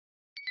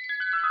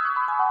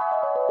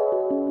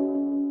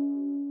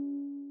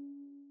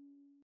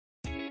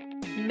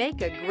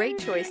Make a great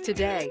choice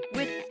today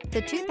with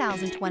the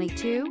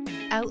 2022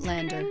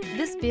 Outlander.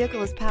 This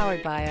vehicle is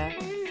powered by a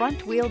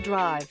front-wheel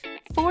drive,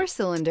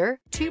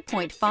 4-cylinder,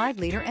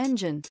 2.5-liter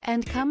engine,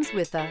 and comes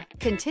with a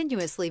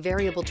continuously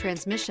variable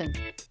transmission.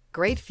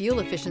 Great fuel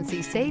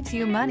efficiency saves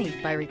you money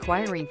by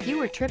requiring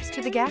fewer trips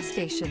to the gas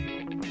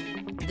station.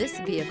 This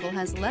vehicle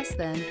has less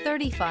than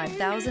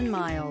 35,000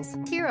 miles.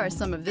 Here are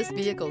some of this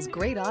vehicle's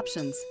great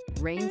options: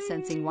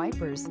 rain-sensing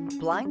wipers,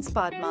 blind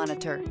spot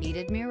monitor,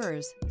 heated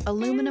mirrors,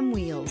 aluminum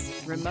wheels,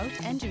 remote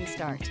engine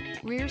start,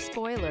 rear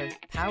spoiler,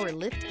 power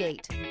lift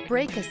gate,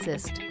 brake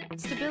assist,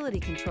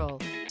 stability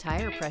control,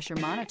 tire pressure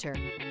monitor.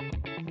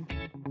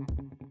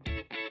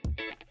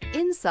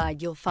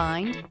 Inside you'll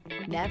find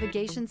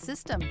navigation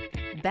system,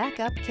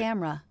 backup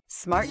camera,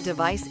 smart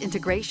device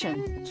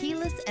integration,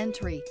 keyless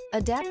entry,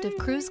 adaptive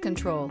cruise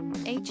control,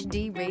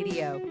 HD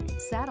radio,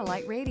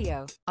 satellite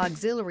radio,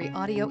 auxiliary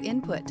audio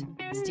input,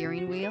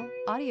 steering wheel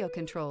audio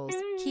controls,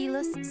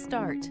 keyless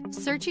start.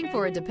 Searching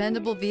for a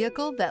dependable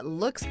vehicle that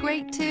looks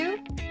great too?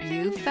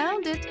 You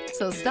found it,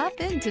 so stop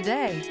in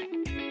today.